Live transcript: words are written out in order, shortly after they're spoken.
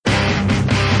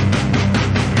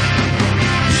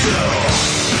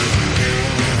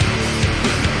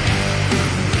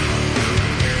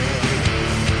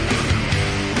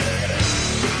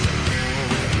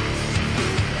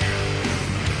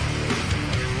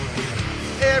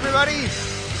everybody.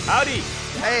 Howdy.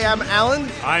 Hey, I'm Alan.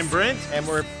 I'm Brent. And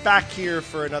we're back here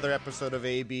for another episode of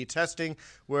A/B Testing,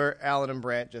 where Alan and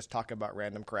Brent just talk about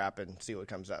random crap and see what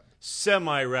comes up.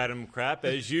 Semi-random crap.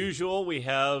 As usual, we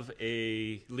have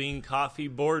a lean coffee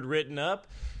board written up,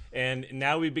 and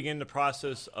now we begin the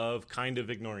process of kind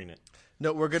of ignoring it.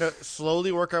 No, we're going to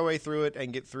slowly work our way through it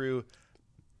and get through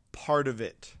part of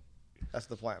it. That's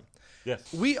the plan.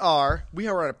 Yes. We are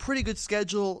on a pretty good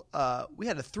schedule. We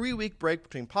had a 3-week break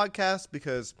between podcasts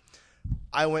because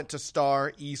I went to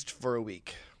Star East for a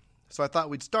week. So I thought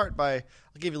we'd start by,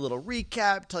 I'll give you a little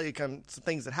recap, tell you some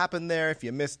things that happened there if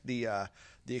you missed the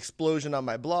explosion on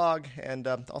my blog, and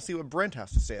I'll see what Brent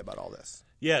has to say about all this.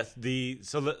 Yes.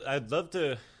 I'd love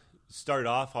to start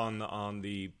off on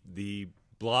the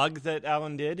blog that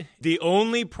Alan did. The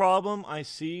only problem I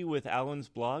see with Alan's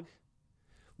blog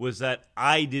was that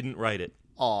I didn't write it.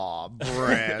 Aw,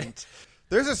 Brent.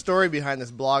 There's a story behind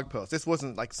this blog post. This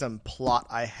wasn't like some plot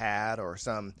I had or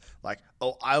some like,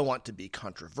 oh, I want to be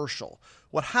controversial.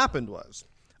 What happened was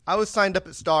I was signed up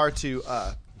at Star to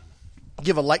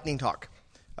give a lightning talk,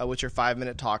 which are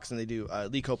 5-minute talks, and they do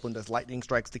Lee Copeland does lightning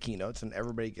strikes the keynotes, and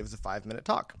everybody gives a 5-minute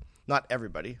talk. Not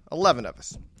everybody, 11 of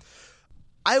us.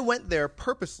 I went there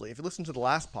purposely. If you listen to the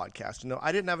last podcast, you know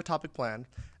I didn't have a topic planned.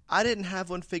 I didn't have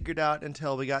one figured out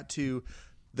until we got to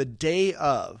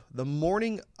the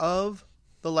morning of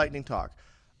the lightning talk.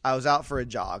 I was out for a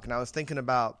jog, and I was thinking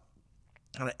about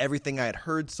kind of everything I had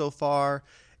heard so far,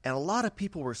 and a lot of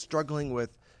people were struggling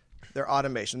with their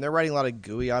automation. They're writing a lot of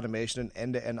GUI automation and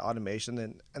end-to-end automation,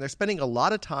 and they're spending a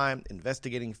lot of time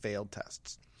investigating failed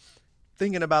tests.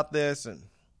 Thinking about this, and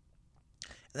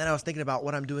then I was thinking about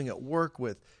what I'm doing at work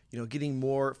with, getting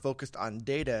more focused on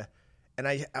data, and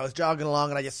I was jogging along,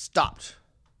 and I just stopped.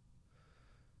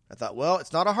 I thought, well,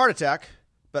 it's not a heart attack,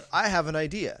 but I have an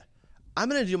idea. I'm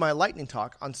going to do my lightning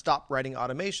talk on stop writing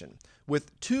automation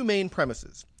with 2 main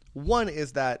premises. One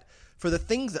is that for the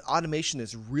things that automation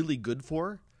is really good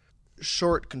for,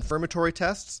 short confirmatory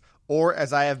tests, or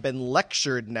as I have been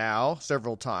lectured now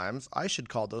several times, I should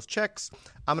call those checks.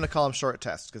 I'm going to call them short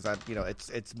tests because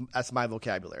that's my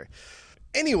vocabulary.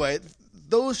 Anyway,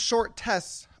 those short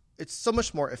tests, it's so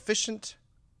much more efficient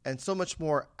and so much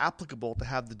more applicable to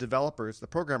have the developers, the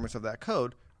programmers of that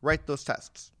code, write those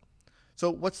tests. So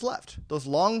what's left? Those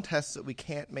long tests that we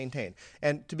can't maintain.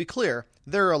 And to be clear,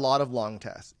 there are a lot of long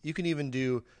tests. You can even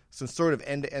do some sort of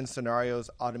end-to-end scenarios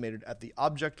automated at the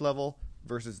object level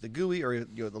versus the GUI, or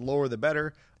the lower the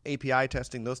better. API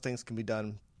testing, those things can be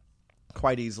done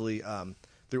quite easily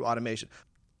through automation.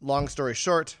 Long story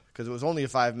short, because it was only a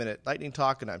 5-minute lightning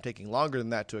talk, and I'm taking longer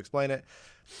than that to explain it,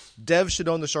 devs should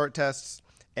own the short tests,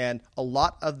 and a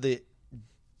lot of the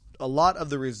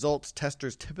results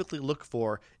testers typically look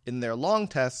for in their long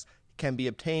tests can be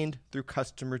obtained through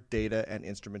customer data and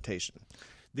instrumentation.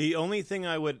 The only thing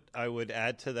I would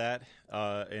add to that,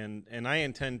 and I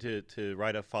intend to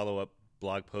write a follow-up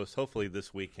blog post, hopefully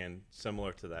this weekend,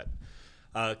 similar to that,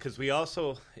 because we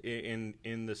also,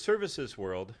 in the services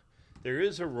world, there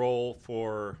is a role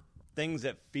for things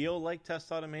that feel like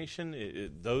test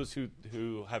automation. Those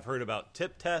who have heard about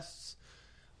tip tests.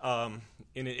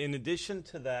 In addition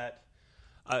to that,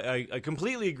 I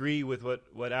completely agree with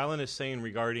what Alan is saying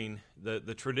regarding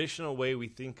the traditional way we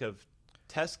think of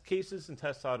test cases and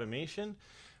test automation,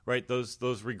 right?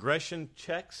 Those regression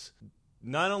checks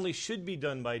not only should be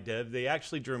done by dev, they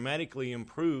actually dramatically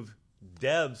improve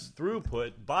dev's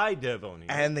throughput by dev owning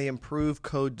it. And they improve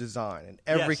code design. In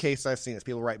every case I've seen is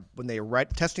people when they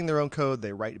write testing their own code,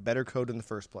 they write better code in the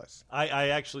first place. I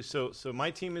actually so my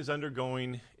team is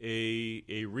undergoing a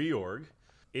reorg,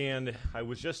 and I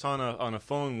was just on a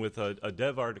phone with a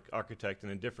dev architect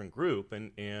in a different group,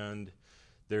 and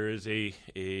there is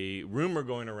a rumor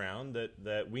going around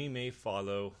that we may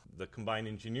follow the combined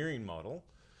engineering model,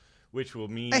 which will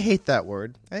mean I hate that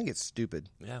word. I think it's stupid.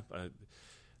 Yeah.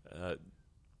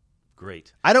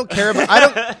 Great. I don't care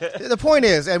about. The point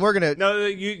is, and we're gonna. No,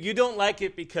 you don't like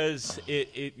it because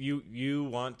you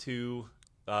want to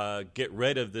get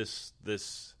rid of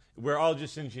this. We're all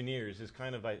just engineers. Is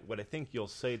kind of what I think you'll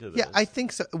say to this. Yeah, I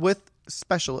think so. With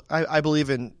I believe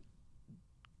in.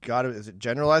 God, is it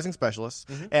generalizing specialists?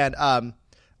 Mm-hmm. And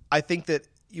I think that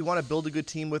you want to build a good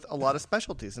team with a lot of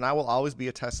specialties, and I will always be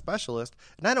a test specialist,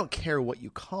 and I don't care what you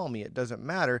call me. It doesn't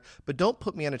matter, but don't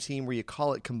put me on a team where you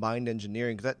call it combined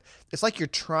engineering, because it's like you're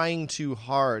trying too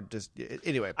hard.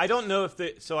 Anyway. I don't know if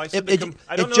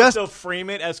I don't know if they'll frame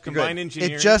it as combined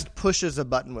engineering. It just pushes a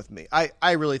button with me.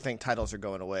 I really think titles are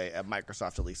going away at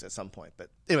Microsoft, at least at some point. But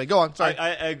anyway, go on. Sorry.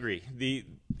 I agree.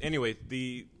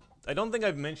 I don't think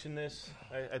I've mentioned this.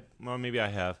 Well, maybe I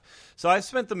have. So I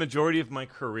spent the majority of my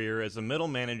career as a middle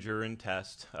manager in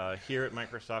test. Here at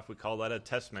Microsoft, we call that a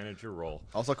test manager role.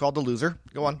 Also called the loser.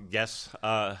 Go on. Yes,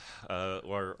 or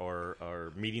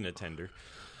meeting attender.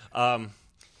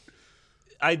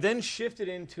 I then shifted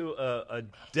into a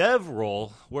dev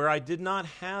role where I did not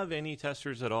have any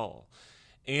testers at all.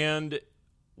 And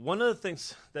one of the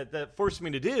things that forced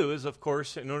me to do is, of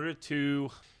course, in order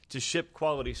to ship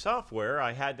quality software,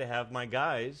 I had to have my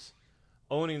guys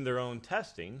owning their own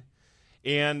testing.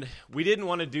 And we didn't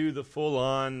want to do the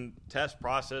full-on test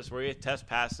process where you get test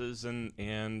passes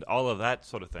and all of that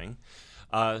sort of thing.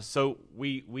 So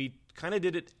we kind of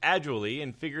did it agilely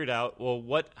and figured out,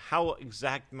 well, how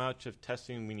exact much of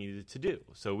testing we needed to do.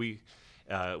 So we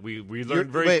learned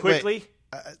very quickly.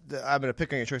 I'm going to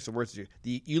pick on your choice of words.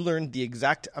 You learned the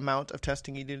exact amount of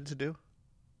testing you needed to do?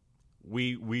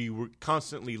 We were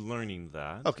constantly learning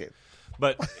that. Okay.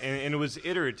 But and it was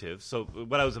iterative. So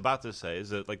what I was about to say is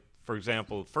that, like, for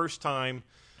example, first time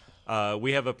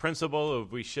we have a principle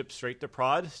of we ship straight to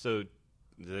prod. So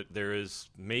there is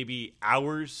maybe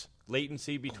hours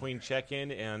latency between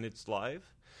check-in and it's live.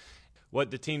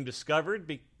 What the team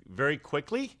discovered very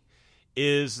quickly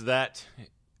is that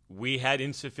we had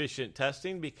insufficient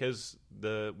testing because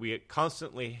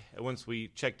once we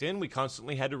checked in, we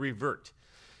constantly had to revert.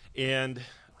 And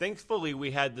thankfully,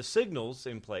 we had the signals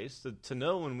in place to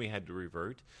know when we had to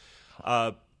revert.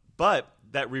 But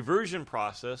that reversion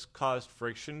process caused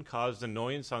friction, caused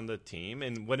annoyance on the team.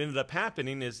 And what ended up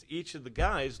happening is each of the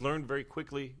guys learned very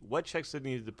quickly what checks they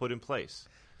needed to put in place.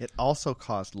 It also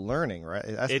caused learning, right?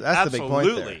 That's absolutely. The big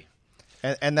point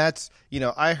there. And that's,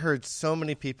 I heard so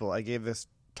many people. I gave this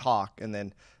talk and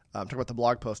then talk about the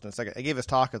blog post in a second. I gave this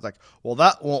talk. It's like, well,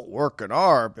 that won't work in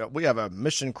we have a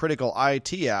mission critical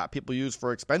IT app people use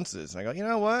for expenses. And I go, you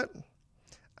know what?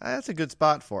 That's a good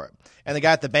spot for it. And the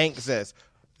guy at the bank says,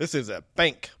 this is a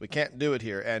bank. We can't do it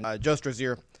here. And Joe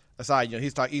Strazier aside,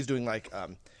 he's doing like,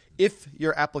 if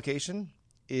your application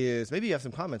is, maybe you have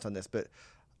some comments on this, but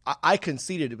I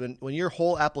conceded when your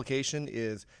whole application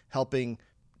is helping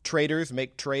traders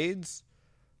make trades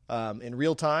in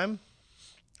real time,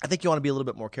 I think you want to be a little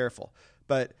bit more careful.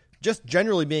 But just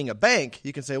generally being a bank,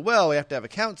 you can say, well, we have to have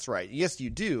accounts right. Yes, you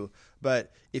do.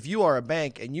 But if you are a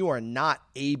bank and you are not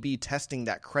A/B testing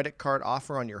that credit card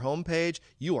offer on your homepage,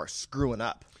 you are screwing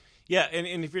up. Yeah,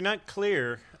 and if you're not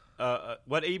clear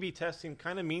what A/B testing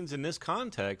kind of means in this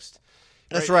context.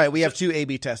 That's right. We have two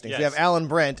A/B testings. Yes. We have Alan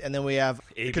Brent, and then we have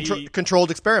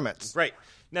controlled experiments. Right.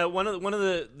 Now, one of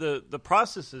the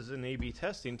processes in A/B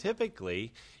testing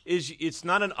typically is it's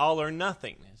not an all or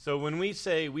nothing. So when we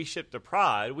say we ship to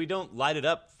prod, we don't light it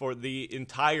up for the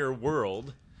entire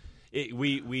world.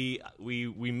 We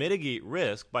mitigate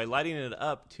risk by lighting it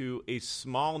up to a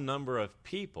small number of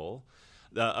people,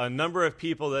 a number of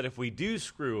people that if we do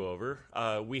screw over,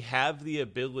 we have the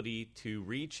ability to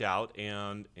reach out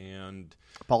and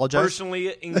apologize,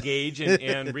 personally engage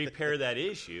and repair that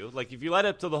issue. Like if you light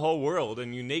up to the whole world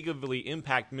and you negatively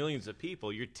impact millions of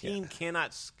people, your team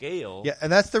cannot scale. Yeah,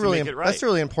 and that's the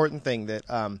really important thing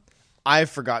that I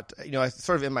forgot. I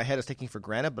sort of in my head is taking for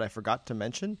granted, but I forgot to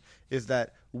mention is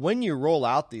that when you roll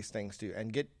out these things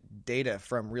and get data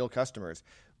from real customers,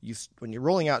 when you're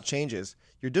rolling out changes,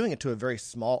 you're doing it to a very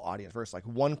small audience first, like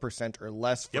 1% or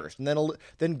less first, and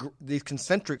then these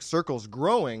concentric circles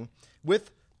growing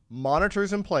with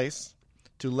monitors in place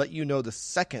to let you know the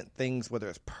second things, whether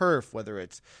it's perf, whether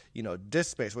it's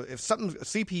disk space, if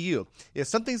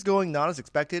something's going not as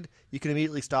expected, you can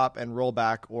immediately stop and roll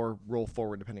back or roll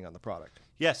forward depending on the product.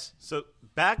 Yes. So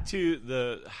back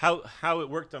to how it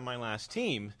worked on my last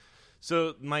team.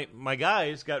 So my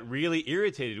guys got really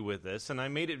irritated with this, and I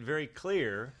made it very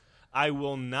clear I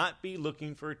will not be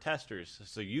looking for testers.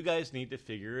 So you guys need to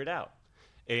figure it out.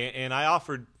 And I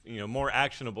offered more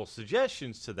actionable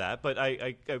suggestions to that, but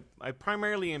I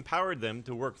primarily empowered them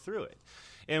to work through it.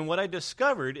 And what I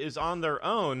discovered is on their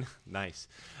own,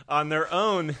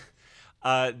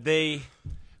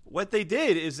 what they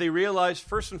did is they realized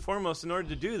first and foremost, in order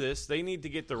to do this, they need to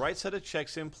get the right set of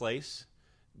checks in place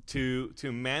to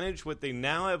manage what they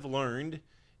now have learned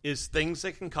is things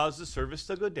that can cause the service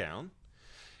to go down.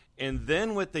 And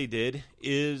then what they did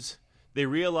is they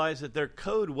realized that their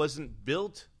code wasn't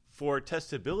built for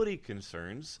testability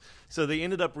concerns, so they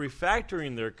ended up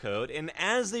refactoring their code. And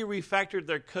as they refactored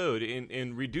their code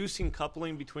in reducing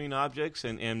coupling between objects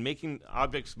and making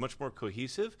objects much more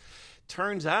cohesive,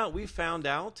 we found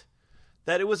out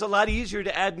that it was a lot easier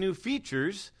to add new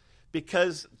features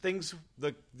because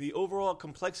the overall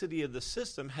complexity of the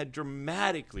system had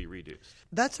dramatically reduced.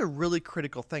 That's a really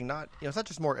critical thing. It's not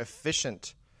just more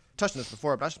efficient touched on this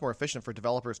before, but not just more efficient for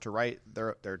developers to write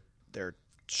their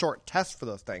short tests for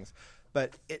those things,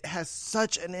 but it has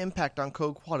such an impact on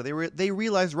code quality. They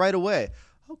realize right away,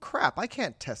 oh crap, I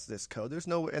can't test this code. There's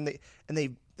no, and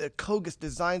the code gets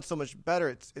designed so much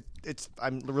better.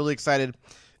 I'm really excited.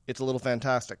 It's a little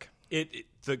fantastic.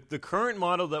 The current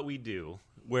model that we do,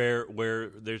 where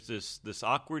there's this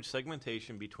awkward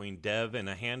segmentation between dev and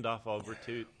a handoff over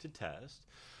to test.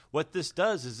 What this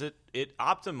does is it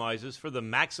optimizes for the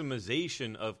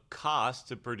maximization of cost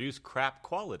to produce crap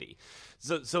quality.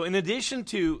 So in addition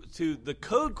to the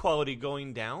code quality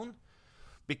going down,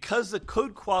 because the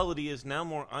code quality is now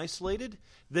more isolated,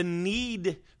 the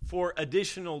need for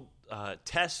additional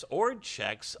tests or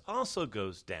checks also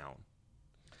goes down.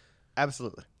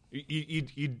 Absolutely.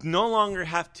 You no longer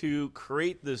have to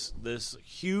create this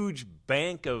huge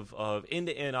bank of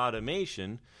end-to-end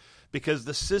automation, because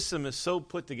the system is so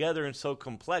put together and so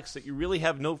complex that you really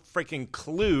have no freaking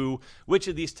clue which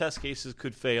of these test cases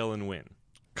could fail and win.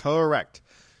 Correct.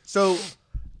 So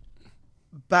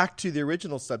back to the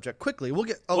original subject quickly. We'll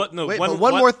get one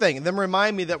more thing, and then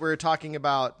remind me that we're talking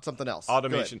about something else.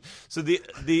 Automation. So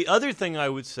the other thing I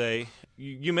would say,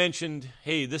 you mentioned,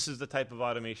 hey, this is the type of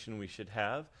automation we should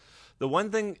have. The one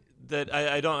thing that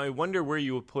I wonder where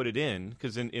you would put it in,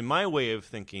 because in my way of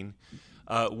thinking,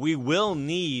 we will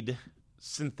need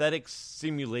synthetic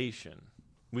simulation.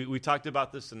 We talked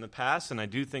about this in the past, and I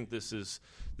do think this is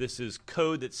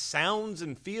code that sounds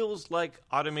and feels like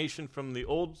automation from the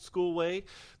old school way,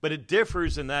 but it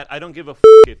differs in that I don't give a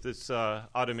if this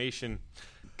automation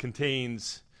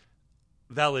contains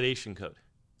validation code.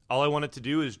 All I want it to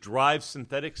do is drive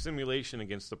synthetic simulation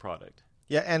against the product.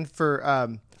 Yeah, and for I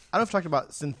don't know if I've talked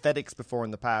about synthetics before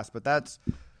in the past, but that's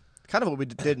kind of what we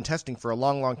did in testing for a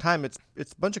long, long time.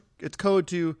 It's code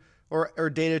to or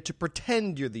data to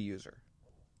pretend you're the user.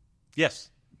 Yes.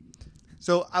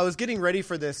 So I was getting ready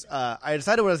for this. I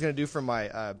decided what I was going to do for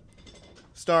my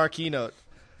Star keynote.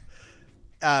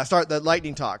 Start the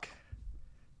lightning talk,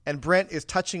 and Brent is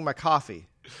touching my coffee.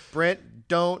 Brent,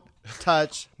 don't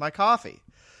touch my coffee.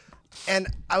 And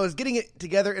I was getting it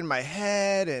together in my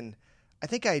head, and I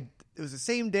think it was the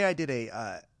same day I did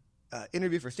a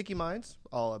interview for Sticky Minds.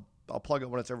 I'll plug it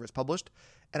whenever it's published.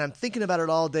 And I'm thinking about it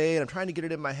all day, and I'm trying to get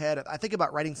it in my head. I think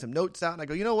about writing some notes out, and I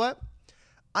go, you know what?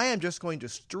 I am just going to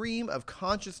stream of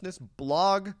consciousness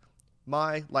blog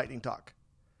my lightning talk.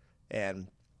 And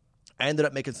I ended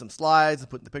up making some slides and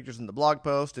putting the pictures in the blog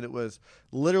post, and it was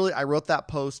literally, I wrote that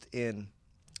post in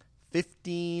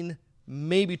 15,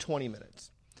 maybe 20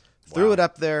 minutes. Wow. Threw it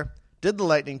up there, did the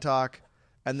lightning talk,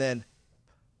 and then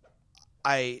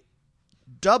I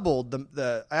doubled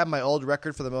I have my old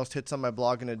record for the most hits on my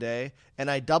blog in a day,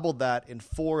 and I doubled that in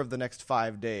 4 of the next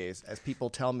 5 days, as people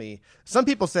tell me. Some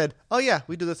people said, oh yeah,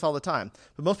 we do this all the time.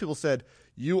 But most people said,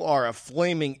 you are a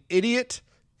flaming idiot.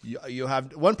 You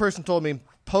have one person told me,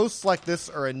 posts like this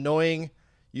are annoying.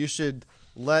 You should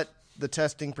let the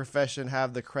testing profession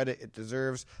have the credit it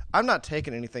deserves. I'm not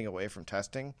taking anything away from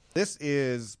testing. This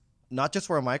is not just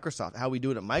for Microsoft, how we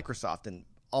do it at Microsoft and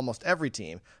almost every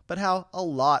team, but how a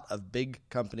lot of big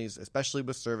companies, especially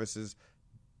with services,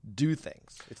 do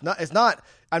things.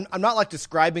 I'm not like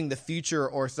describing the future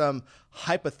or some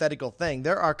hypothetical thing.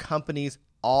 There are companies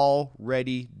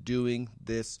already doing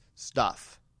this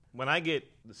stuff. When I get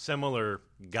similar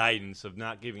guidance of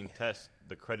not giving tests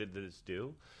the credit that it's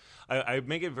due, I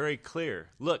make it very clear.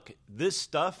 Look, this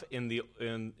stuff in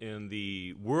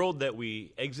the world that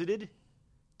we exited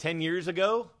 10 years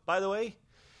ago, by the way,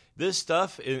 this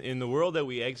stuff in the world that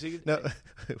we exited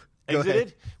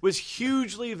was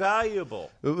hugely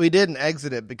valuable. We didn't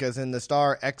exit it because in the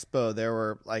Star Expo, there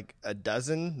were like a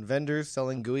dozen vendors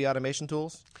selling GUI automation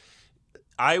tools.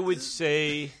 I would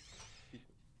say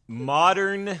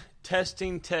modern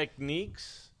testing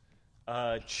techniques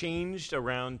changed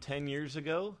around 10 years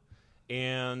ago,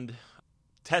 and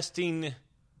testing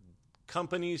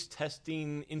companies,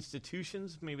 testing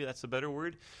institutions, maybe that's a better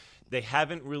word, they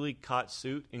haven't really caught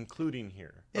suit, including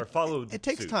here, or followed It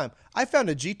takes suit. time. I found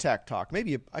a GTAC talk.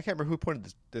 Maybe, I can't remember who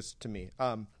pointed this to me.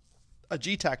 A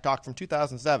GTAC talk from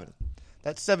 2007.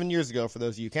 That's 7 years ago for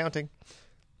those of you counting.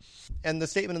 And the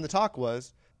statement in the talk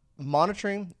was,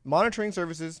 monitoring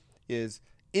services is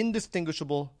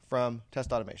indistinguishable from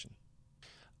test automation.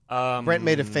 Brent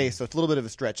made a face, so it's a little bit of a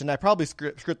stretch. And I probably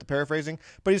screwed the paraphrasing,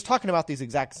 but he's talking about these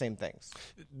exact same things.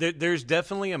 There's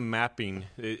definitely a mapping.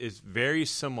 It's very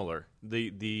similar.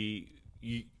 When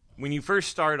you first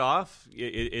start off,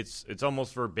 it's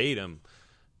almost verbatim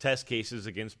test cases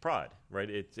against prod, right?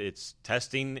 It's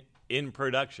testing in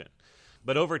production.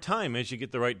 But over time, as you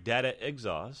get the right data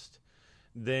exhaust,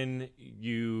 then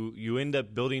you end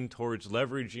up building towards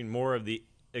leveraging more of the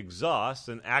exhaust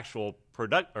and actual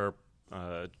product or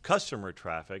customer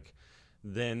traffic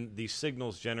than the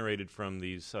signals generated from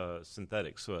these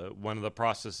synthetics. One of the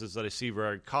processes that I see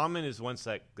very common is once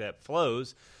that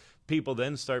flows, people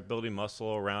then start building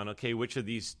muscle around, okay, which of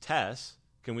these tests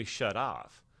can we shut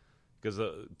off? Because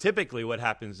typically what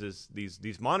happens is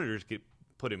these monitors get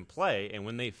put in play, and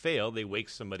when they fail, they wake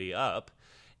somebody up,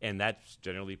 and that's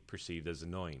generally perceived as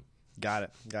annoying. Got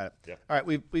it. Yeah. All right,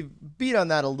 we've beat on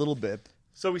that a little bit.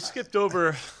 So we skipped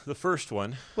over the first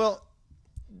one. Well,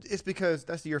 it's because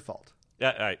that's your fault.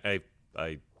 Yeah,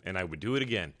 I would do it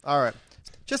again. All right.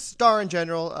 Just STAR in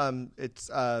general.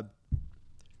 It's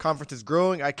conference is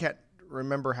growing. I can't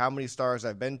remember how many stars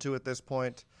I've been to at this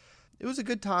point. It was a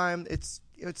good time. It's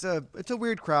a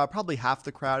weird crowd. Probably half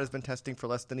the crowd has been testing for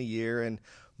less than a year, and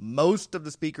most of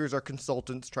the speakers are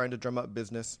consultants trying to drum up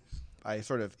business. I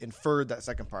sort of inferred that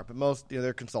second part, but most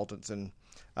they're consultants, and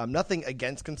nothing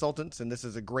against consultants. And this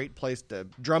is a great place to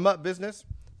drum up business.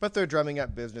 But they're drumming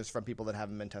up business from people that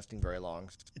haven't been testing very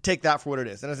long. Take that for what it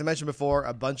is. And as I mentioned before,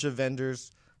 a bunch of vendors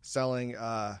trying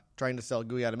to sell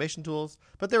GUI automation tools.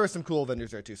 But there were some cool vendors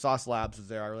there too. Sauce Labs was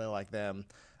there. I really like them.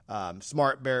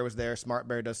 Smart Bear was there. Smart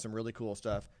Bear does some really cool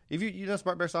stuff. If you know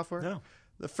Smart Bear software? No.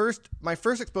 My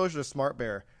first exposure to Smart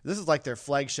Bear, this is like their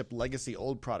flagship legacy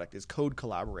old product, is Code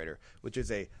Collaborator, which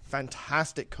is a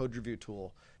fantastic code review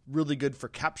tool. Really good for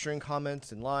capturing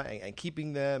comments and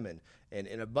keeping them and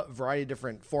in a variety of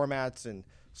different formats, and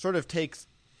sort of takes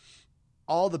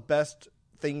all the best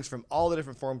things from all the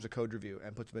different forms of code review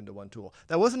and puts them into one tool.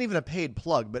 That wasn't even a paid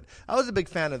plug, but I was a big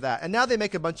fan of that. And now they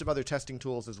make a bunch of other testing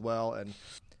tools as well.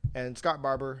 And Scott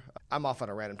Barber, I'm off on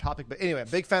a random topic, but anyway,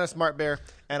 big fan of Smart Bear,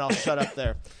 and I'll shut up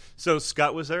there. So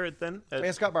Scott was there then?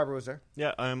 Yeah, Scott Barber was there.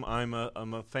 Yeah, I'm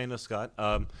a fan of Scott.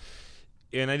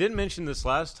 And I didn't mention this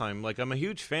last time. Like, I'm a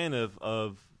huge fan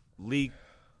of Lee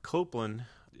Copeland.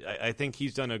 I think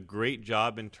he's done a great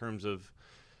job in terms of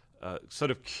sort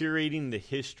of curating the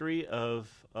history of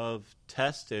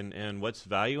test and what's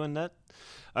value in that.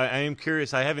 I am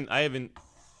curious. I haven't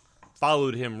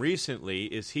followed him recently.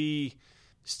 Is he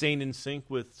staying in sync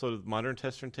with sort of modern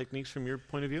testing techniques from your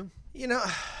point of view? You know,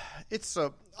 it's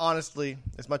honestly,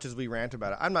 as much as we rant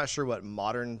about it, I'm not sure what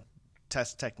modern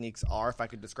test techniques are, if I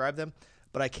could describe them.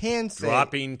 But I can say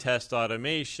dropping test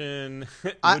automation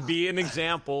would be an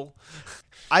example.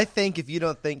 I think if you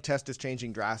don't think test is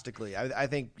changing drastically, I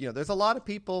think there's a lot of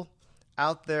people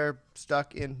out there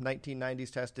stuck in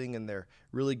 1990s testing, and they're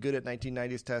really good at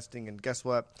 1990s testing. And guess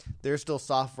what? There's still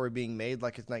software being made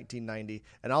like it's 1990,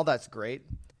 and all that's great.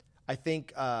 I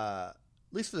think, at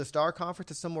least for the STAR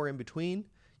conference, it's somewhere in between.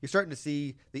 You're starting to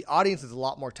see the audience is a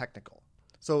lot more technical.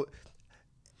 So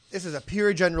this is a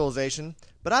pure generalization,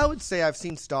 but I would say I've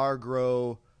seen STAR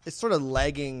grow. It's sort of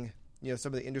lagging,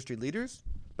 some of the industry leaders,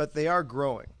 but they are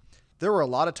growing. There were a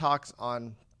lot of talks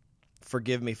on,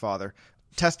 forgive me, Father,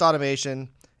 test automation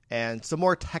and some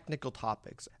more technical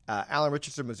topics. Alan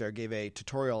Richardson was there, gave a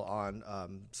tutorial on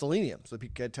Selenium, so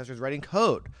people get testers writing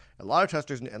code. A lot of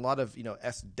testers and a lot of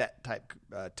SDET type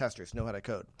testers know how to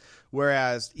code.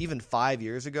 Whereas even 5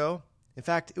 years ago, in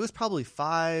fact, it was probably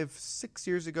 5-6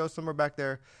 years ago, somewhere back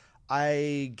there,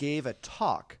 I gave a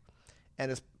talk,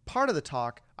 and as part of the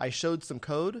talk, I showed some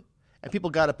code, and people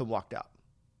got up and walked out.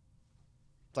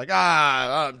 It's like,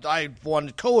 I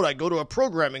wanted code, I go to a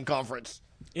programming conference.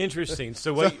 Interesting.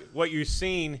 So what you're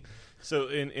seeing, so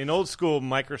in old school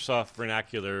Microsoft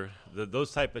vernacular,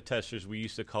 those type of testers we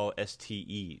used to call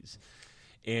STEs.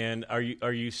 And are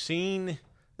you seeing...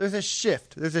 There's a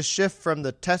shift. There's a shift from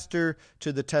the tester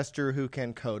to the tester who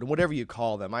can code, and whatever you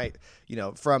call them.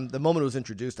 From the moment it was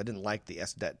introduced, I didn't like the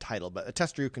SDET title, but a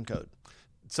tester who can code.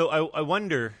 So I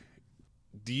wonder,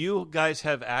 do you guys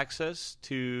have access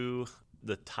to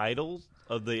the titles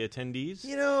of the attendees?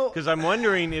 Because I'm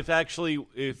wondering if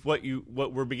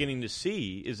what we're beginning to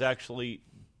see is actually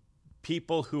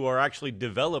people who are actually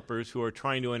developers who are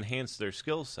trying to enhance their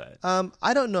skill set.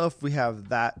 I don't know if we have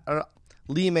that.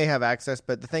 Lee may have access,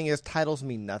 but the thing is, titles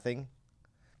mean nothing.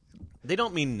 They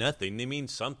don't mean nothing. They mean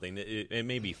something. It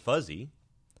may be fuzzy.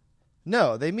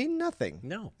 No, they mean nothing.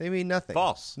 No. They mean nothing.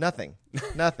 False. Nothing.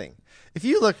 Nothing. If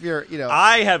you look,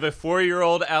 I have a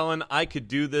 4-year-old, Alan. I could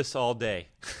do this all day.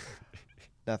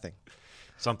 Nothing.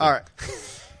 Something. All right.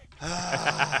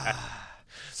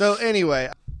 So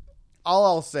anyway, all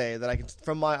I'll say that I can,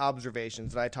 from my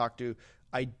observations that I talked to,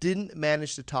 I didn't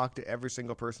manage to talk to every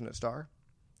single person at STAR.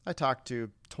 I talked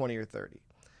to 20 or 30.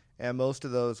 And most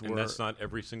of those were... And that's not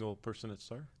every single person at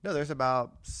STAR? No, there's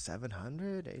about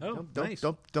 700. 800. Oh, nice.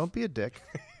 Don't be a dick.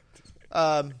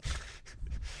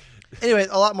 Anyway,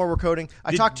 a lot more we're coding.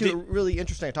 Really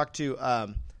interesting. I talked to,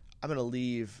 I'm going to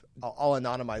leave, I'll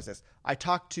anonymize this. I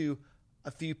talked to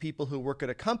a few people who work at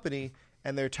a company,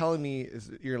 and they're telling me,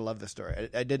 you're going to love this story.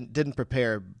 I didn't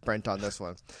prepare Brent on this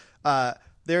one.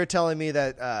 They're telling me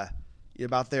that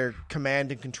about their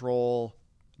command and control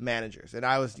managers. And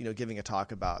I was, giving a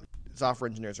talk about software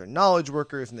engineers are knowledge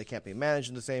workers and they can't be managed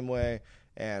in the same way.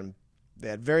 And they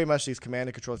had very much these command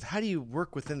and controls. How do you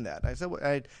work within that? I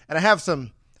said, I have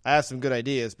some good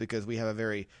ideas because we have a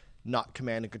very not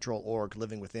command and control org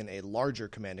living within a larger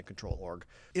command and control org.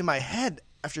 In my head,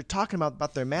 after talking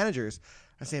about their managers,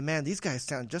 I say, man, these guys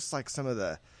sound just like some of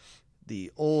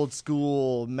the old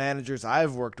school managers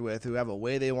I've worked with who have a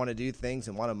way they want to do things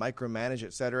and want to micromanage,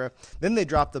 et cetera. Then they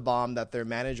dropped the bomb that their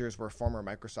managers were former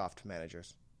Microsoft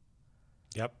managers.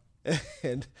 Yep.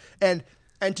 and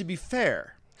to be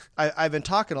fair, I've been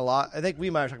talking a lot. I think we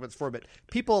might have talked about this before, but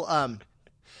people,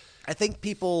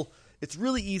 it's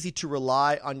really easy to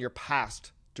rely on your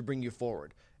past to bring you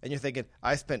forward. And you're thinking,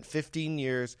 I spent 15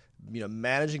 years,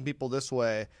 managing people this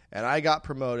way, and I got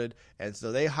promoted, and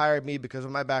so they hired me because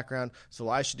of my background, so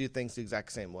I should do things the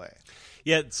exact same way.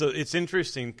 Yeah, so it's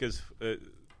interesting because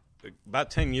about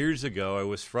 10 years ago, I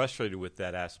was frustrated with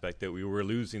that aspect that we were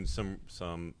losing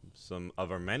some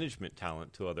of our management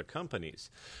talent to other companies.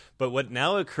 But what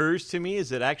now occurs to me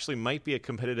is it actually might be a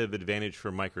competitive advantage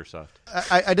for Microsoft.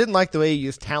 I didn't like the way you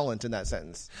used talent in that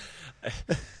sentence.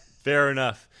 Fair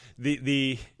enough.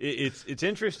 It's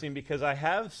interesting because I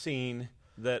have seen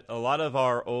that a lot of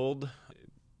our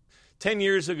 10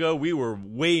 years ago, we were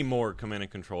way more command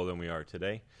and control than we are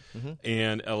today. Mm-hmm.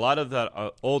 And a lot of that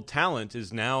old talent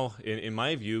is now, in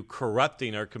my view,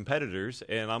 corrupting our competitors.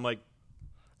 And I'm like,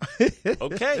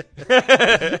 okay.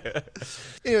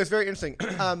 It's very interesting.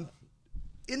 I'm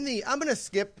going to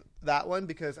skip that one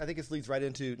because I think this leads right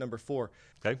into number 4.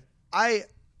 Okay.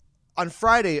 On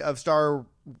Friday of Star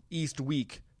East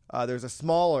Week, there's a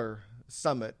smaller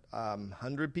summit,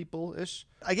 100 people-ish.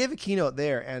 I gave a keynote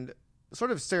there, and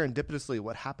sort of serendipitously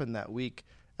what happened that week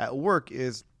at work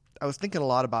is I was thinking a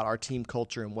lot about our team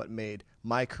culture and what made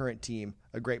my current team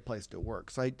a great place to work.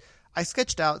 So I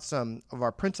sketched out some of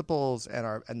our principles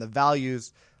and the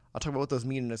values. I'll talk about what those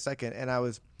mean in a second. And I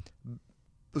was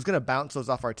going to bounce those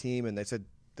off our team, and they said,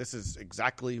 this is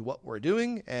exactly what we're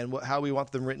doing and how we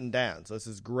want them written down. So this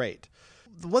is great.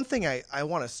 The one thing I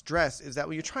want to stress is that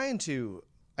when you're trying to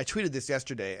 – I tweeted this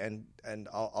yesterday, and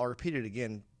I'll repeat it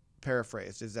again,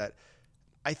 paraphrased, is that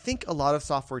I think a lot of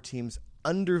software teams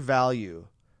undervalue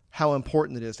how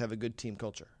important it is to have a good team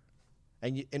culture.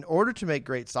 And in order to make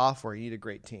great software, you need a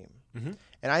great team. Mm-hmm.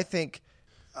 And I think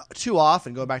too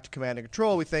often, going back to command and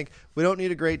control, we think we don't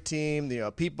need a great team.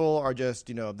 People are just,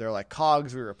 they're like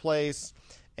cogs we replace,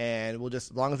 and we'll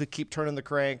just, as long as we keep turning the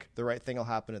crank, the right thing will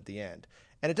happen at the end.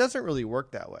 And it doesn't really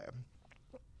work that way.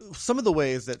 Some of the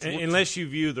ways that... Unless you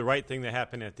view the right thing that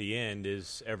happened at the end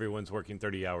is everyone's working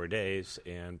 30-hour days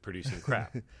and producing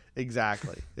crap.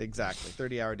 Exactly.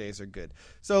 30-hour days are good.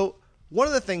 So one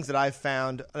of the things that I've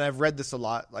found, and I've read this a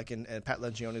lot, like in Pat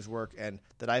Lencioni's work, and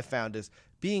that I've found is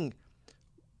being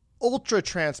ultra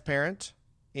transparent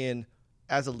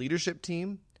as a leadership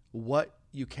team, what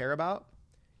you care about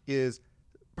is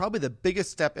probably the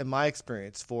biggest step in my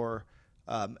experience for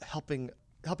helping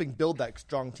build that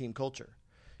strong team culture.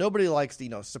 Nobody likes,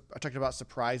 I talked about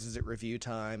surprises at review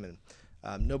time,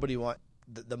 and nobody wants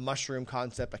the mushroom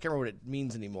concept. I can't remember what it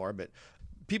means anymore, but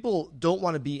people don't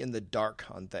want to be in the dark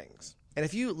on things. And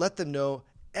if you let them know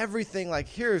everything, like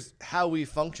here's how we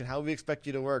function, how we expect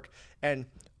you to work, and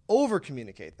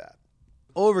over-communicate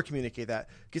that,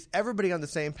 gets everybody on the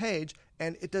same page,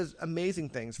 and it does amazing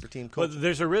things for team culture. But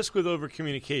there's a risk with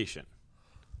over-communication.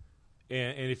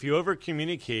 And if you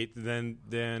over-communicate,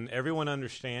 then everyone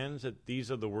understands that these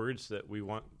are the words that we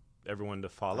want everyone to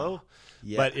follow.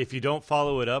 Yeah. But if you don't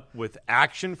follow it up with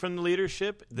action from the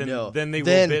leadership, then they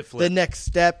will bit flip. The next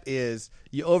step is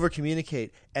you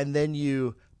over-communicate, and then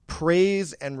you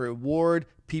praise and reward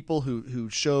people who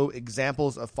show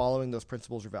examples of following those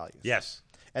principles or values. Yes.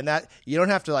 And that you don't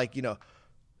have to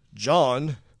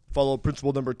John followed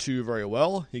principle number 2 very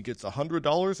well. He gets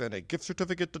 $100 and a gift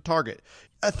certificate to Target.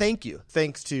 Thank you.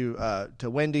 Thanks to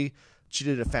Wendy. She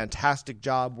did a fantastic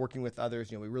job working with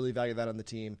others. We really value that on the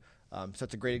team.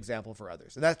 Sets a great example for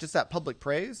others. And that's just that public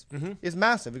praise is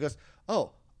massive because,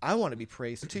 I want to be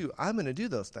praised too. I'm going to do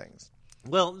those things.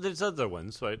 Well, there's other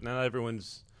ones, right? Not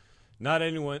everyone's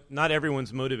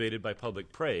motivated by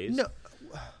public praise. No.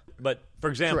 But for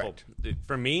example,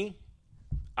 for me,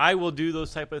 I will do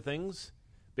those type of things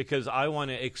because I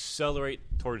want to accelerate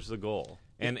towards the goal.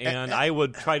 And I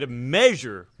would try to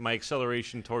measure my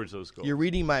acceleration towards those goals. You're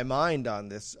reading my mind on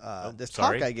this this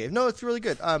sorry. talk I gave. No, it's really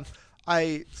good.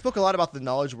 I spoke a lot about the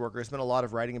knowledge worker. There's been a lot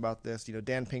of writing about this.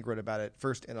 Dan Pink wrote about it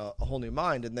first in a Whole New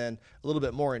Mind, and then a little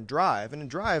bit more in Drive. And in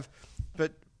Drive,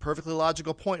 but perfectly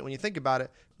logical point when you think about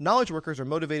it, knowledge workers are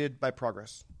motivated by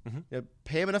progress.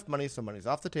 Pay them enough money so money's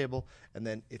off the table, and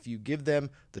then if you give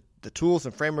them the tools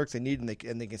and frameworks they need and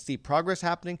they can see progress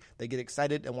happening, they get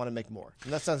excited and want to make more.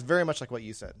 And that sounds very much like what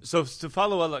you said. So to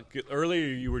follow up, like earlier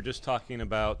you were just talking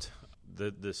about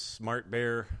the Smart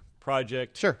Bear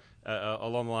project. Sure.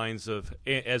 Along the lines of,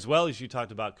 as well as you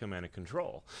talked about command and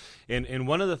control. And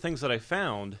one of the things that I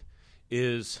found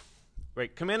is,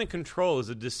 right, command and control is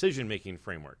a decision-making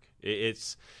framework.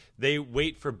 They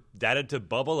wait for data to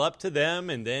bubble up to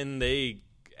them, and then they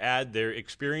add their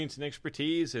experience and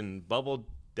expertise and bubble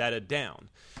data down.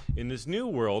 In this new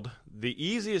world, the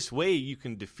easiest way you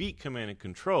can defeat command and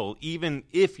control, even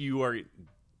if you are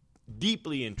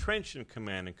deeply entrenched in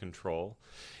command and control,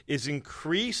 is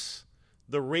increase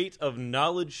the rate of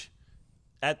knowledge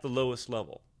at the lowest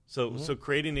level. So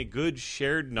creating a good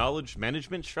shared knowledge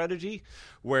management strategy,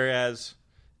 whereas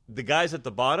the guys at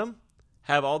the bottom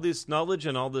have all this knowledge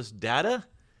and all this data,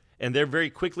 and they're very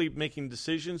quickly making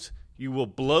decisions, you will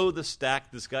blow the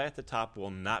stack. This guy at the top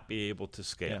will not be able to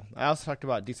scale. Yeah. I also talked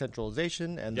about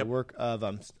decentralization and the work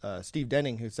of Steve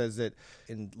Denning, who says that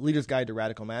in Leader's Guide to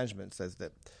Radical Management, says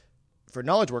that for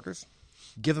knowledge workers,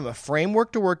 give them a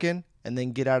framework to work in and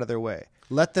then get out of their way.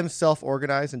 Let them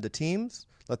self-organize into teams.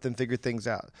 Let them figure things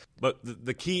out. But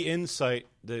the key insight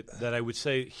that I would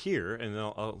say here, and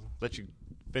I'll let you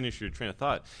finish your train of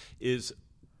thought, is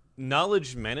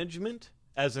knowledge management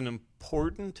as an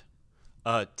important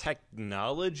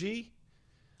technology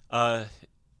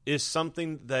is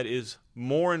something that is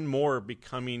more and more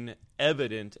becoming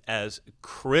evident as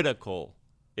critical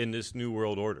in this new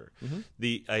world order.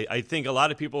 I think a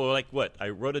lot of people are like, what? I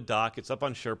wrote a doc. It's up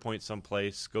on SharePoint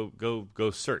someplace.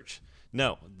 Go search.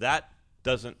 No, that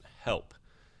doesn't help.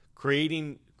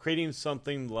 Creating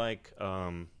something like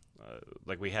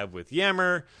we have with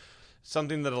Yammer,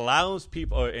 something that allows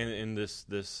people in this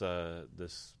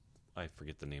I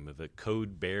forget the name of it,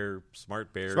 Code Bear,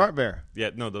 Smart Bear. Smart Bear. Yeah,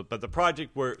 no, but the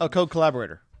project where Code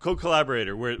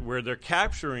Collaborator, where they're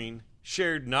capturing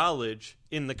shared knowledge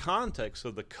in the context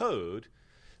of the code.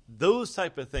 Those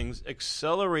type of things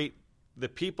accelerate the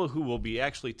people who will be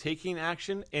actually taking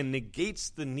action and negates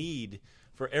the need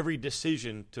for every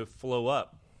decision to flow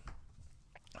up.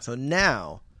 So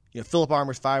now, Philip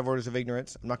Armour's 5 Orders of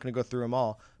Ignorance, I'm not going to go through them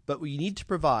all, but we need to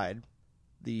provide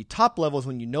the top levels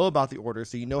when you know about the orders,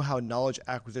 so you know how knowledge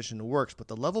acquisition works. But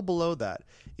the level below that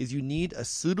is you need a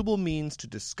suitable means to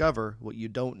discover what you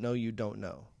don't know you don't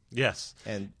know. Yes.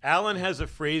 And Alan has a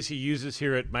phrase he uses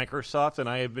here at Microsoft, and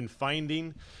I have been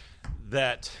finding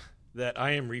that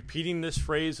I am repeating this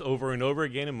phrase over and over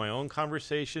again in my own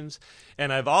conversations.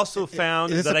 And I've also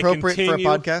found is this that appropriate for a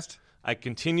podcast? I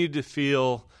continue to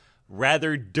feel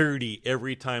rather dirty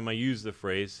every time I use the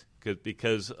phrase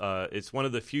because it's one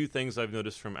of the few things I've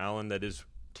noticed from Alan that is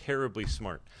terribly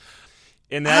smart.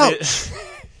 And that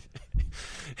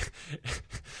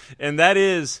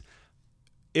is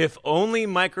if only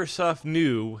Microsoft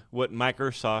knew what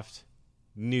Microsoft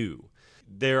knew.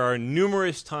 There are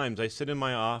numerous times I sit in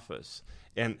my office,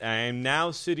 and I am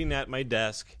now sitting at my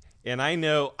desk, and I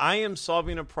know I am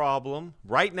solving a problem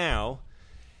right now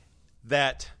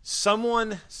that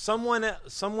someone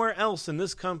somewhere else in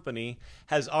this company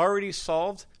has already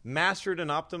solved, mastered,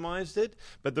 and optimized it.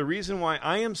 But the reason why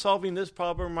I am solving this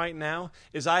problem right now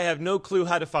is I have no clue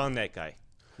how to find that guy.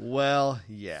 Well,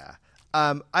 yeah.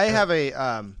 I have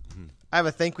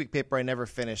a Think Week paper I never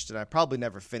finished, and I probably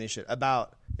never finish it,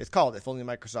 about, it's called If Only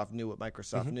Microsoft Knew What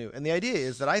Microsoft Knew. And the idea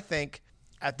is that I think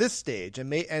at this stage, and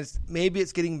maybe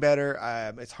it's getting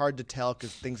better, it's hard to tell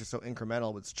because things are so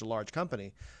incremental with such a large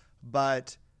company,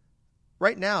 but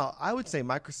right now I would say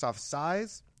Microsoft's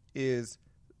size is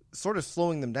sort of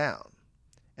slowing them down.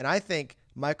 And I think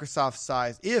Microsoft's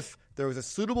size, if there was a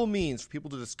suitable means for people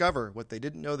to discover what they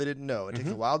didn't know, it takes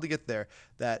a while to get there,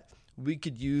 that we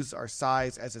could use our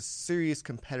size as a serious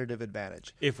competitive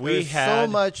advantage. If we There's had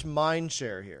so much mind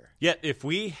share here. Yet, if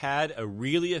we had a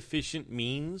really efficient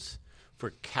means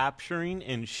for capturing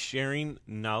and sharing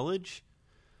knowledge,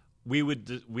 we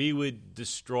would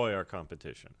destroy our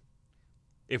competition.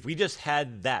 If we just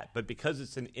had that, but because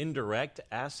it's an indirect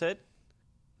asset,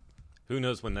 who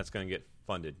knows when that's going to get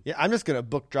funded? Yeah, I'm just going to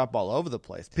book drop all over the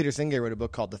place. Peter Senge wrote a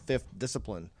book called The Fifth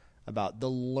Discipline about the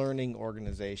learning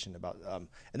organization, and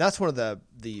that's one of the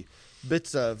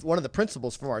bits of one of the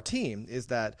principles from our team is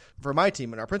that for my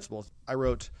team and our principles, I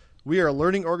wrote We are a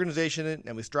learning organization,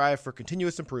 and we strive for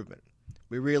continuous improvement.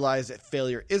 We realize that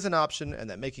failure is an option and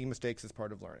that making mistakes is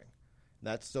part of learning.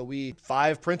 That's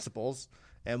 5 principles,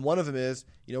 and one of them is,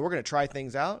 we're going to try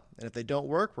things out, and if they don't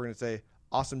work, we're going to say,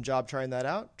 awesome job trying that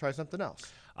out, try something else.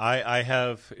 I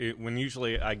have, when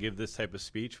usually I give this type of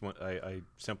speech, I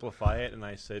simplify it, and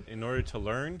I said, in order to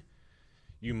learn,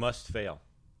 you must fail.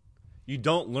 You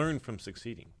don't learn from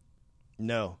succeeding.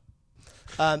 No.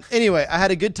 Anyway, I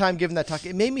had a good time giving that talk.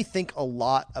 It made me think a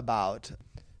lot about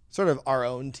sort of our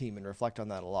own team and reflect on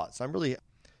that a lot. So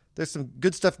there's some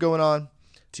good stuff going on.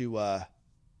 To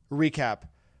recap,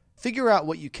 figure out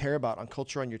what you care about on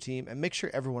culture on your team and make sure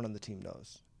everyone on the team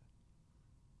knows.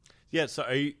 Yeah, so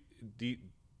do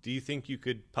you think you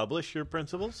could publish your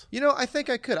principles? I think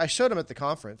I could. I showed them at the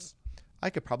conference. I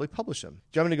could probably publish them.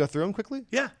 Do you want me to go through them quickly?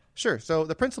 Yeah. Sure. So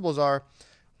the principles are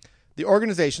the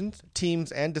organizations,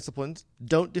 teams, and disciplines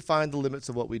don't define the limits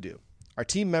of what we do. Our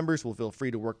team members will feel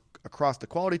free to work across the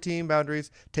quality team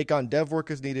boundaries, take on dev work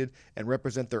as needed, and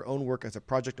represent their own work as a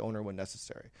project owner when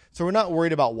necessary. So we're not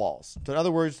worried about walls. So in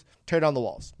other words, tear down the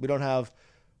walls. We don't have,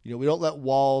 we don't let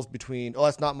walls between,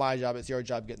 that's not my job, it's your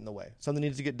job, get in the way. Something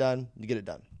needs to get done, you get it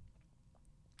done.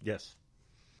 Yes.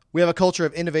 We have a culture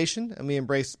of innovation, and we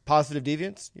embrace positive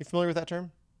deviance. You familiar with that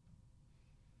term?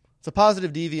 So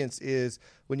positive deviance is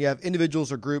when you have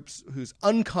individuals or groups whose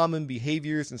uncommon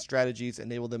behaviors and strategies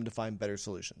enable them to find better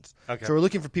solutions. Okay. So we're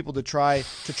looking for people to try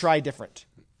different.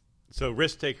 So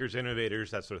risk takers,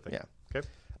 innovators, that sort of thing. Yeah. Okay.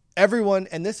 Everyone,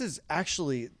 and this is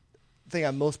actually the thing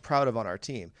I'm most proud of on our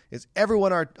team, is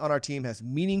everyone on our team has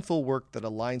meaningful work that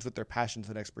aligns with their passions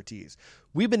and expertise.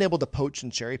 We've been able to poach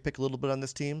and cherry pick a little bit on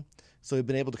this team. So we've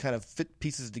been able to kind of fit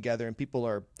pieces together, and people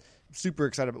are super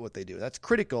excited about what they do. That's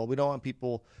critical. We don't want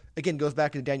people, again, goes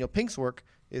back to Daniel Pink's work,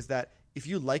 is that if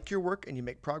you like your work and you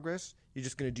make progress, you're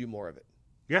just going to do more of it.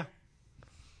 Yeah.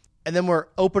 And then we're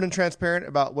open and transparent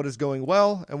about what is going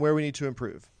well and where we need to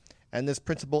improve. And this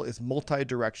principle is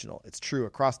multi-directional. It's true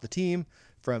across the team,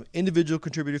 from individual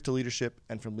contributors to leadership,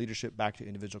 and from leadership back to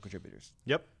individual contributors.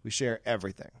 Yep. We share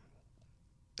everything.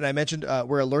 And I mentioned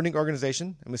we're a learning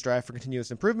organization, and we strive for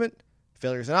continuous improvement.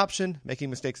 Failure is an option.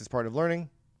 Making mistakes is part of learning.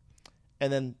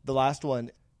 And then the last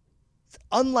one,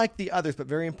 unlike the others, but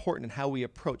very important in how we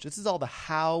approach. This is all the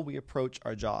how we approach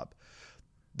our job.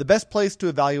 The best place to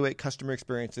evaluate customer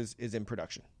experiences is in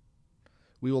production.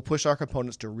 We will push our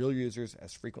components to real users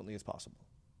as frequently as possible.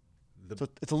 So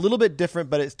it's a little bit different,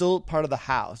 but it's still part of the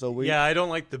how. Yeah, I don't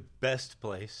like the best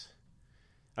place.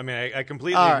 I mean, I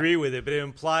completely agree with it, but it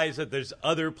implies that there's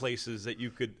other places that you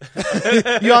could...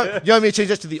 you want me to change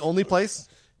that to the only place?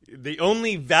 The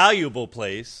only valuable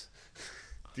place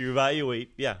to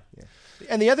evaluate, yeah.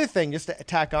 And the other thing, just to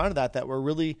tack on to that we're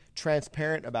really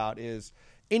transparent about is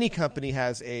any company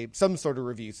has some sort of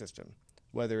review system,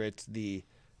 whether it's the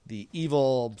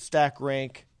evil stack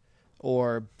rank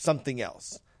or something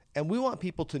else. And we want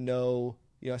people to know,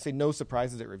 I say no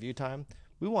surprises at review time.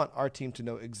 We want our team to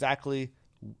know exactly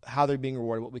how they're being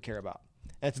rewarded, what we care about.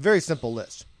 And it's a very simple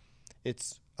list.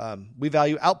 It's we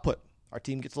value output. Our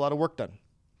team gets a lot of work done.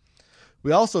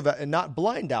 We also, and not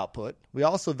blind output, we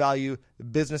also value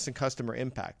business and customer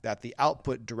impact, that the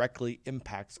output directly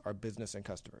impacts our business and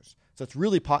customers. So it's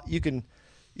really,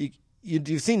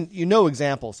 you've seen,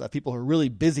 examples of people who are really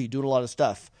busy doing a lot of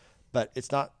stuff, but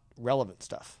it's not relevant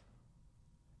stuff.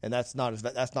 And that's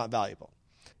not valuable.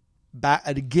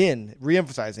 And again,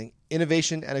 reemphasizing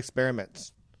innovation and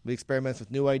experiments. We experiment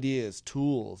with new ideas,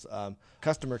 tools,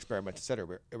 customer experiments, et cetera.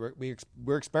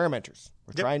 We're experimenters.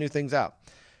 We're trying new things out.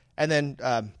 And then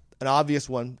an obvious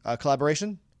one,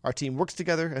 collaboration. Our team works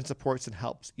together and supports and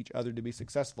helps each other to be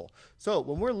successful. So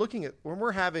when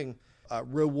we're having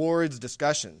rewards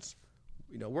discussions,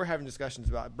 we're having discussions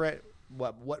about Brent,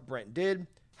 what Brent did,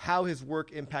 how his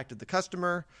work impacted the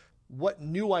customer, what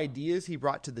new ideas he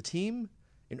brought to the team.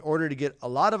 In order to get a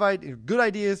lot of good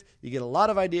ideas, you get a lot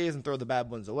of ideas and throw the bad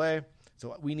ones away.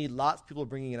 So we need lots of people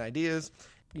bringing in ideas.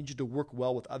 We need you to work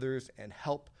well with others and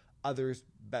help others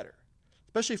better.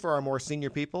 Especially for our more senior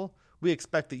people, we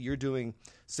expect that you're doing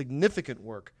significant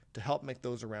work to help make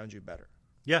those around you better.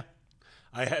 Yeah.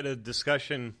 I had a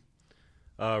discussion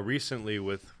recently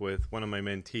with one of my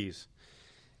mentees,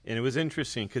 and it was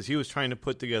interesting because he was trying to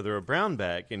put together a brown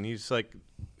bag, and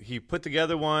he put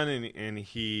together one and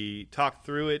he talked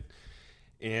through it,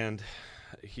 and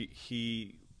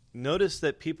he noticed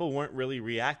that people weren't really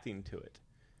reacting to it.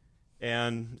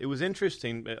 And it was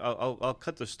interesting. I'll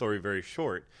cut the story very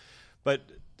short. But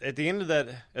at the end of that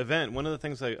event, one of the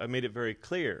things I made it very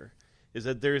clear is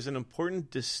that there is an important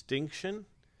distinction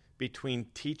between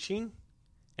teaching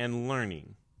and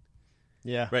learning.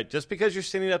 Yeah. Right. Just because you're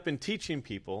standing up and teaching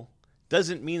people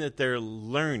doesn't mean that they're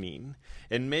learning.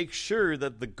 And make sure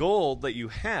that the goal that you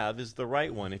have is the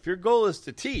right one. If your goal is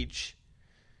to teach,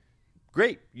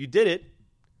 great, you did it,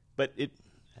 but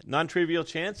non-trivial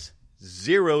chance,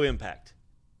 zero impact.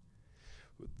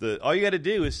 All you got to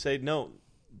do is say, no,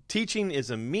 teaching is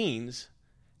a means.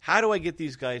 How do I get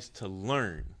these guys to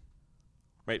learn?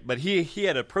 Right? But he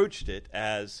had approached it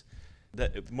as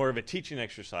more of a teaching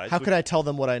exercise. How can I tell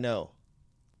them what I know?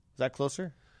 Is that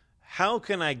closer? How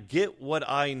can I get what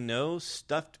I know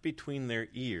stuffed between their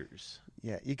ears?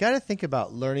 Yeah, you got to think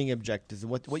about learning objectives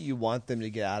and what you want them to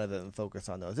get out of it and focus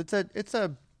on those. It's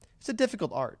a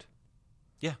difficult art.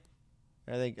 Yeah.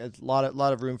 I think a lot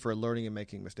of room for learning and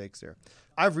making mistakes there.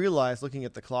 I've realized, looking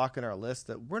at the clock in our list,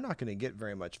 that we're not going to get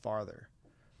very much farther.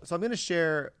 So I'm going to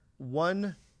share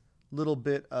one little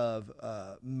bit of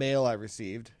mail I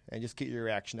received and just get your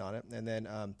reaction on it. And then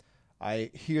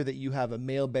I hear that you have a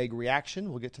mailbag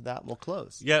reaction. We'll get to that and we'll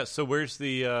close. Yeah, so where's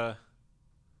the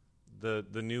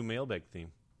new mailbag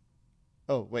theme?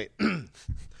 Oh, wait.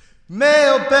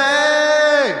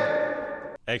 Mailbag!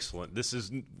 Excellent. This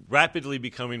is rapidly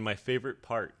becoming my favorite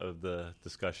part of the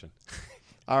discussion.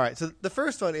 All right. So the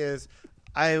first one is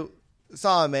I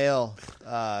saw a mail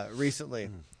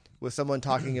recently with someone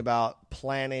talking about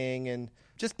planning and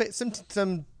just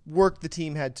some work the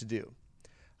team had to do.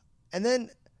 And then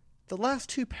the last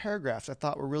two paragraphs I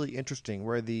thought were really interesting,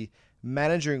 where the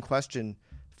manager in question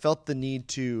felt the need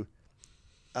to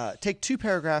take two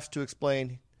paragraphs to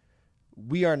explain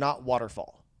we are not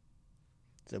waterfall.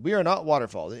 So we are not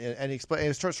waterfall. And he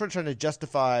started trying to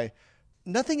justify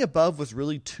nothing above was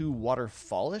really too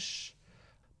waterfallish.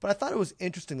 But I thought it was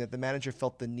interesting that the manager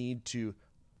felt the need to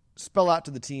spell out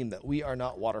to the team that we are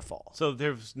not waterfall. So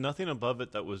there's nothing above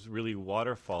it that was really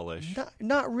waterfallish.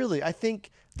 Not really. I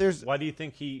think there's... Why do you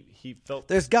think he felt...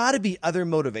 There's got to be other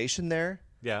motivation there.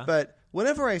 Yeah. But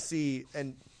whenever I see,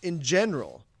 and in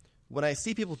general, when I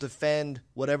see people defend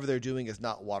whatever they're doing is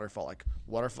not waterfall,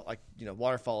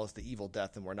 waterfall is the evil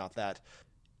death and we're not that,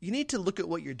 you need to look at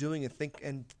what you're doing and think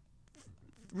and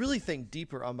really think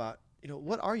deeper about,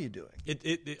 what are you doing?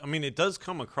 It does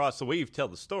come across, the way you tell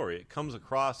the story, it comes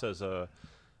across as a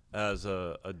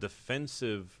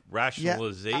defensive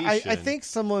rationalization. Yeah, I think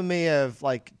someone may have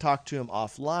talked to him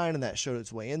offline and that showed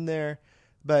its way in there.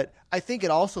 But I think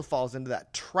it also falls into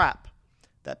that trap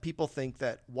that people think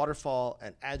that waterfall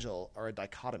and agile are a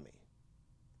dichotomy.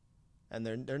 And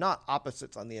they're not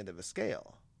opposites on the end of a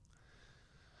scale.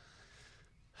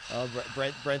 Oh,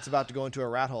 Brent's about to go into a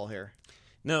rat hole here.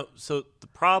 No, so the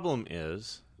problem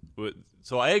is,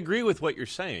 so I agree with what you're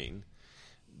saying.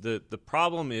 The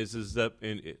problem is that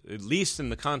at least in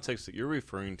the context that you're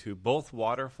referring to, both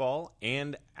waterfall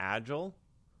and agile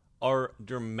are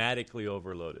dramatically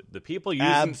overloaded. The people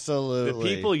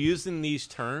using these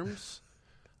terms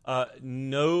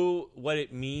know what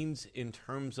it means in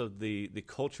terms of the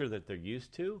culture that they're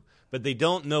used to, but they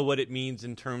don't know what it means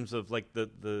in terms of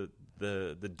the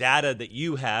data that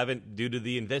you have and due to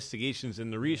the investigations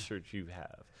and the research you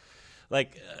have.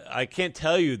 I can't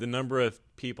tell you the number of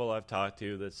people I've talked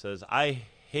to that says, I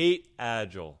hate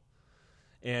agile.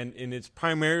 And it's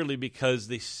primarily because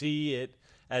they see it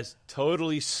as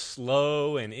totally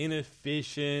slow and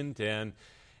inefficient, and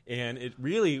it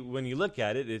really, when you look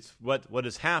at it, it's what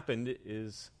has happened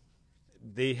is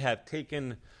they have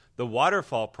taken the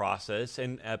waterfall process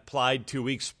and applied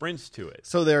 2-week sprints to it.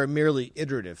 So they're merely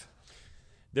iterative.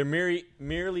 They're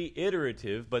merely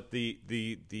iterative, but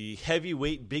the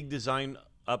heavyweight big design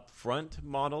up front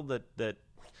model that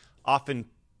often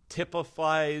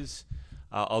typifies,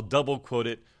 I'll double quote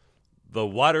it, the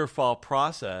waterfall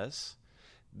process,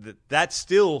 that's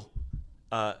still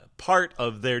part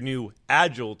of their new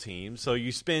agile team. So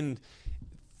you spend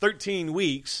 13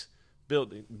 weeks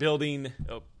building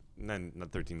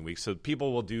not 13 weeks. So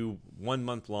people will do 1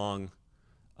 month long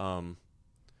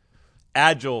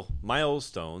agile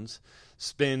milestones,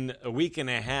 spend a week and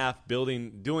a half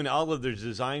doing all of their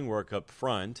design work up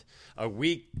front, a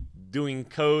week doing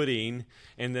coding,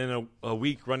 and then a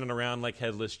week running around like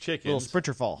headless chickens. Little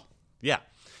sprinter fall. Yeah.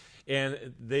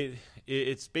 And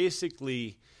it's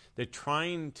basically they're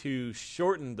trying to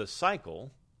shorten the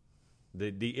cycle,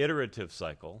 the iterative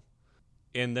cycle,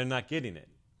 and they're not getting it.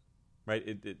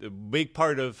 Right? A big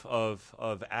part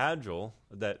of agile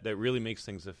that really makes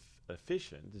things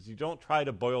efficient is you don't try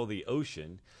to boil the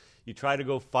ocean. You try to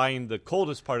go find the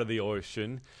coldest part of the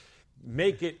ocean,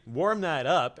 warm that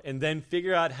up, and then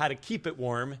figure out how to keep it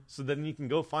warm so then you can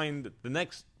go find the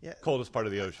next coldest part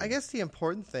of the ocean. I guess the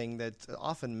important thing that's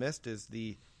often missed is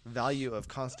the value of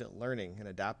constant learning and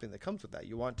adapting that comes with that.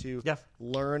 You want to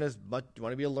learn as much. You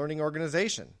want to be a learning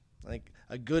organization. I think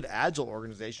a good agile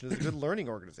organization is a good learning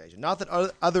organization. Not that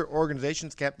other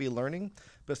organizations can't be learning,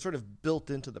 but sort of built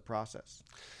into the process.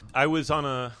 I was on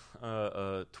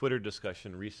a Twitter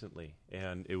discussion recently,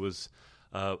 and it was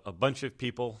a bunch of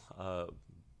people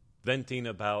venting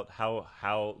about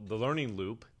how the learning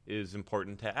loop is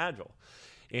important to Agile.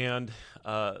 And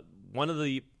one of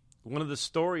the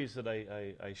stories that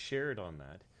I shared on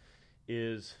that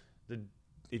is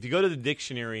if you go to the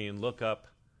dictionary and look up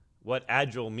what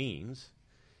Agile means,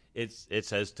 it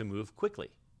says to move quickly.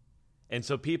 And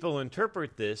so people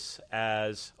interpret this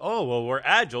as, oh, well, we're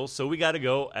Agile, so we got to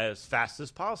go as fast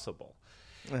as possible.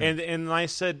 Mm-hmm. And I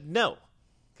said, no.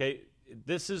 Okay,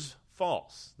 this is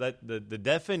false. That the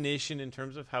definition in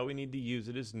terms of how we need to use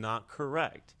it is not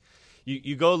correct.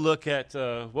 You go look at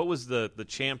what was the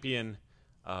champion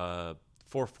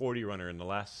 440 runner in the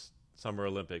last Summer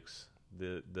Olympics.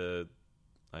 The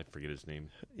I forget his name.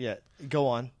 Yeah, go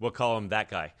on. We'll call him that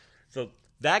guy. So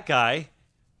that guy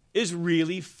is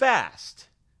really fast,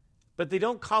 but they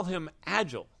don't call him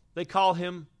agile. They call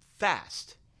him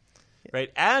fast.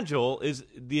 Right? Agile is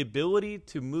the ability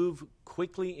to move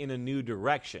quickly in a new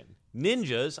direction.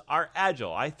 Ninjas are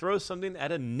agile. I throw something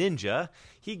at a ninja,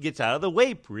 he gets out of the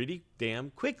way pretty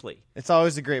damn quickly. It's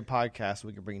always a great podcast.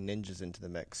 We can bring ninjas into the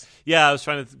mix. Yeah, I was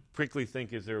trying to quickly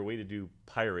think, is there a way to do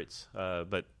pirates?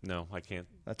 But no, I can't.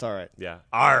 That's all right. Yeah.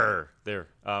 Arr! There.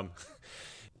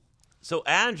 So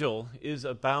agile is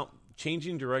about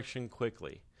changing direction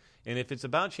quickly. And if it's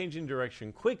about changing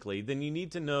direction quickly, then you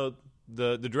need to know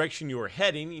the direction you are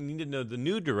heading. You need to know the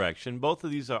new direction. Both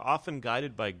of these are often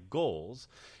guided by goals.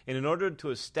 And in order to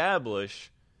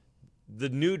establish the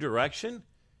new direction,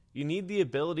 you need the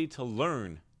ability to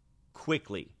learn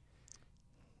quickly.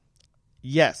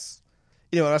 Yes.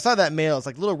 When I saw that mail, it's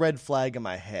like a little red flag in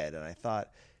my head. And I thought,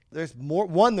 there's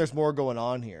more going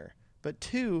on here. But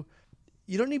two,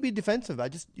 you don't need to be defensive. I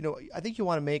think you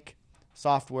want to make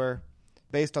software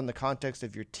based on the context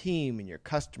of your team and your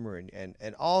customer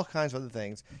and all kinds of other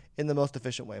things in the most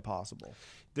efficient way possible.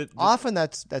 Often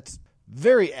that's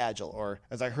very agile, or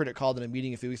as I heard it called in a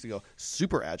meeting a few weeks ago,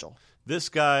 super agile. This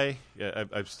guy,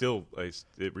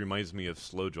 it reminds me of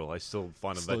Slowjol. I still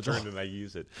find that term and I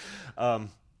use it.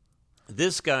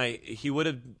 This guy, he would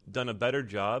have done a better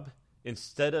job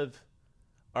instead of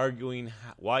arguing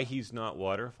why he's not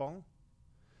Waterfall,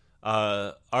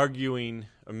 arguing,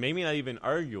 or maybe not even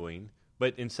arguing,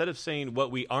 but instead of saying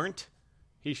what we aren't,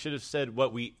 he should have said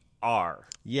what we are.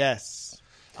 Yes.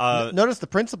 Notice the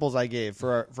principles I gave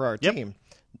for our team.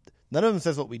 None of them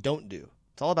says what we don't do.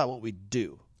 It's all about what we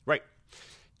do. Right.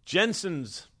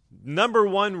 Jensen's number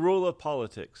one rule of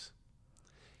politics.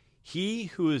 He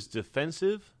who is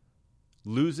defensive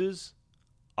loses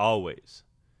always.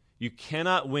 You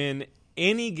cannot win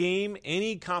any game,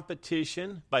 any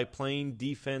competition by playing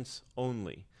defense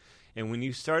only. And when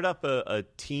you start up a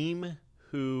team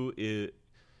who is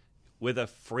with a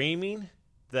framing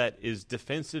that is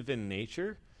defensive in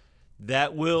nature,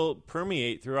 that will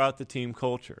permeate throughout the team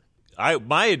culture.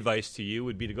 My advice to you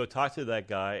would be to go talk to that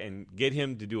guy and get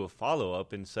him to do a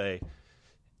follow-up and say,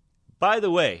 by the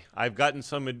way, I've gotten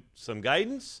some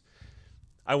guidance.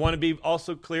 I want to be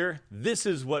also clear, this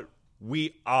is what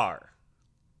we are.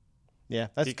 Yeah,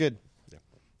 that's good. Yeah.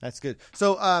 That's good.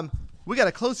 So we got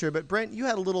to close here, but Brent, you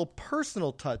had a little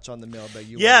personal touch on the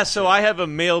mailbag. So I have a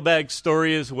mailbag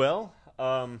story as well.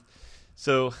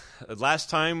 So last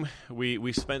time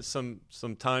we spent some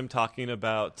time talking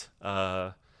about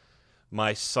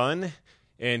my son,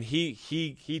 and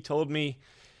he told me,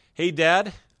 hey,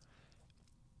 Dad,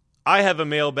 I have a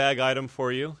mailbag item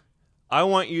for you. I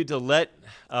want you to let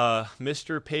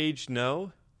Mr. Page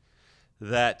know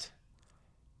that,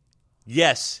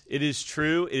 yes, it is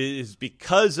true. It is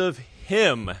because of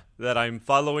him that I'm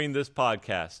following this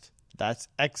podcast. That's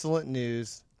excellent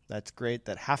news. That's great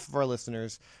that half of our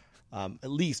listeners at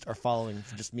least are following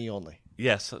for just me only.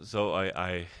 Yes. So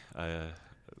I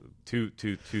two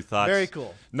thoughts. Very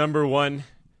cool. Number one,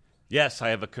 yes, I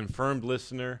have a confirmed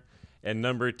listener. And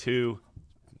number two,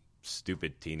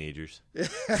 stupid teenagers.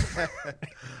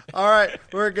 All right.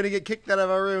 We're going to get kicked out of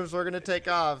our rooms. We're going to take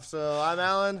off. So I'm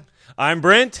Alan. I'm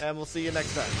Brent. And we'll see you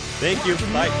next time. Thank you.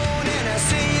 Bye.